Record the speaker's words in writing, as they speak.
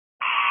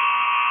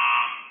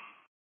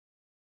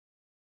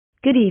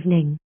Good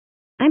evening.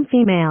 I'm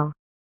female.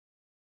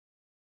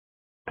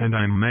 And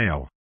I'm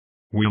male.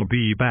 We'll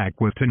be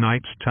back with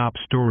tonight's top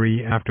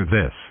story after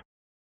this.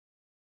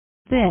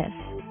 This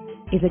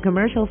is a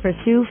commercial for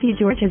Sufi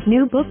George's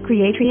new book,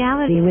 Create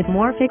Reality with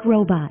Morphic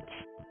Robots.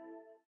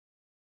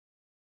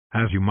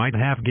 As you might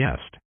have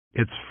guessed,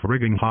 it's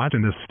frigging hot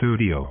in the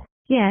studio.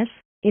 Yes,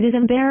 it is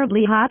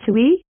unbearably hot, so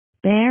we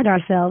bared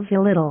ourselves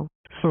a little.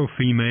 So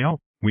female,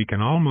 we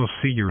can almost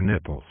see your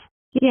nipples.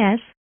 Yes,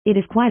 it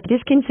is quite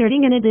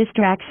disconcerting and a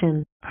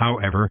distraction.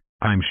 However,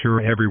 I'm sure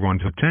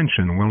everyone's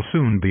attention will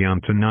soon be on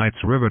tonight's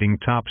riveting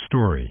top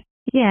story.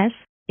 Yes,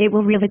 it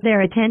will rivet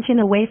their attention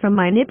away from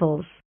my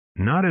nipples.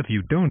 Not if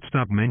you don't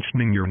stop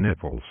mentioning your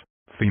nipples,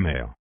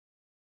 female.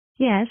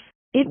 Yes,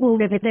 it will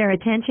rivet their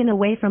attention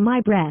away from my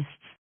breasts.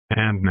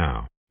 And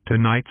now,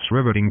 tonight's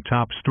riveting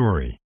top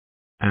story.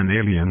 An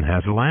alien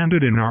has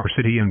landed in our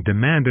city and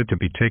demanded to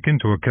be taken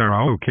to a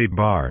karaoke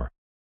bar.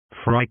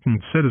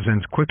 Frightened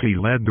citizens quickly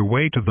led the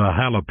way to the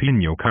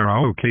Jalapeno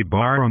Karaoke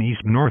Bar on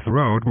East North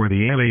Road, where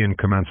the alien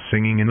commenced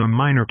singing in a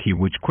minor key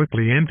which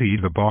quickly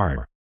emptied the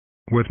bar.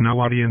 With no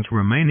audience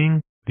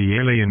remaining, the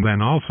alien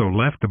then also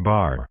left the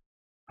bar.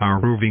 Our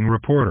roving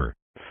reporter,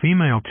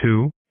 female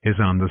 2, is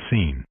on the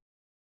scene.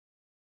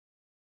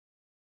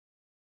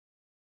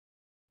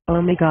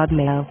 Oh my god,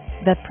 male,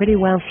 that pretty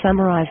well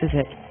summarizes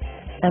it.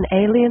 An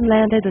alien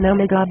landed and oh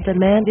my god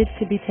demanded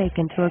to be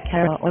taken to a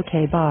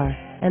karaoke bar.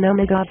 And oh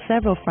my god,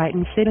 several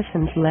frightened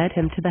citizens led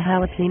him to the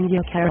Jalapeno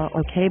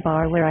Karaoke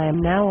Bar, where I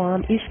am now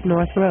on East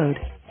North Road.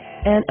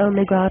 And oh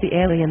my god, the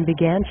alien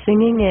began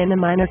singing in a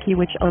minor key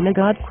which oh my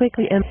god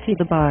quickly emptied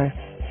the bar.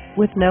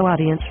 With no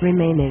audience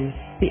remaining,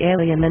 the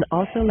alien then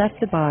also left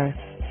the bar.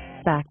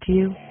 Back to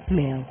you,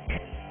 male.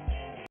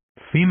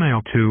 Female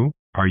 2,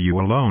 are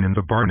you alone in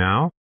the bar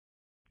now?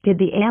 Did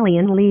the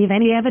alien leave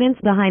any evidence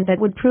behind that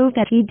would prove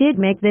that he did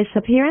make this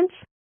appearance?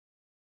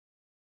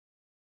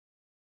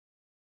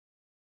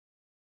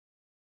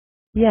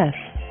 Yes,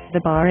 the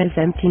bar is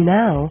empty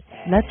now.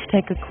 Let's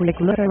take a quick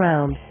look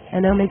around.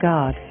 And oh my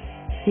god,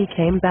 he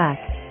came back.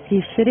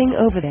 He's sitting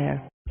over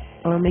there.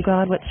 Oh my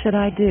god, what should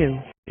I do?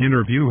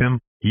 Interview him,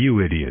 you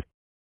idiot.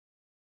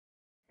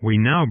 We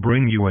now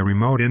bring you a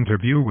remote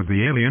interview with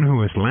the alien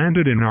who has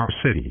landed in our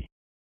city.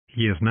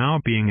 He is now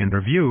being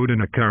interviewed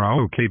in a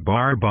karaoke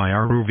bar by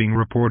our roving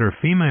reporter,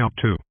 female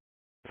 2.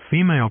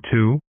 Female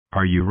 2,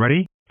 are you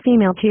ready?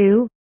 Female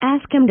 2,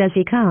 ask him, does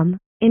he come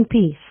in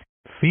peace?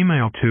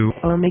 Female 2,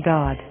 Oh my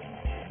god.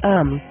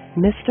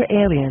 Mr.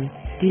 Alien,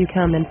 do you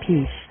come in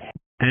peace?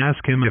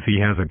 ask him if he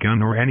has a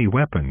gun or any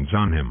weapons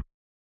on him.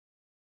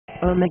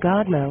 Oh my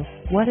god, no.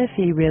 What if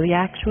he really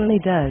actually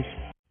does?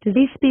 Does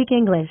he speak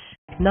English?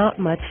 Not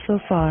much so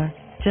far.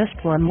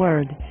 Just one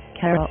word.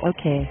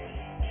 Karaoke.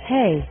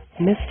 Hey,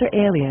 Mr.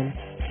 Alien,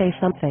 say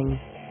something.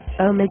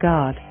 Oh my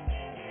god.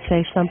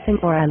 Say something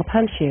or I'll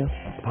punch you.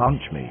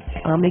 Punch me.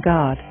 Oh my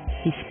god.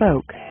 He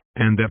spoke.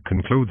 And that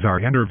concludes our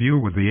interview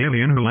with the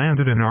alien who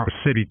landed in our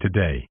city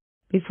today.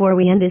 Before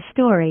we end this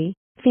story,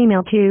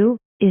 female 2,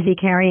 is he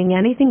carrying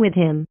anything with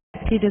him?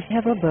 He does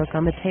have a book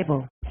on the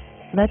table.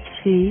 Let's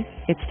see,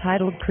 it's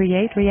titled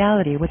Create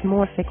Reality with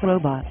Morphic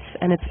Robots,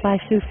 and it's by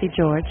Sufi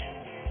George.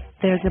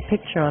 There's a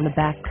picture on the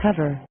back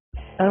cover.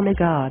 Oh my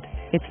god,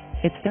 it's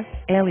the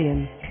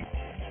alien.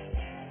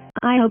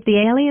 I hope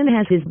the alien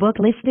has his book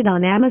listed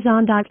on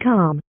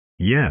Amazon.com.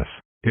 Yes,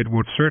 it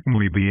would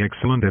certainly be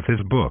excellent if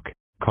his book,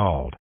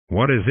 called,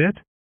 what is it?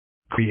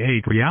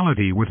 Create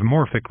Reality with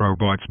Morphic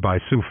Robots by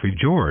Sufi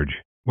George,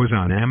 was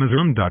on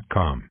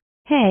Amazon.com.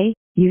 Hey,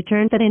 you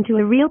turned that into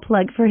a real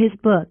plug for his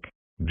book.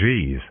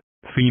 Geez,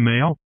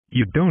 female,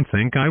 you don't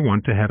think I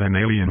want to have an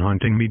alien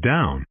hunting me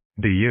down,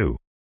 do you?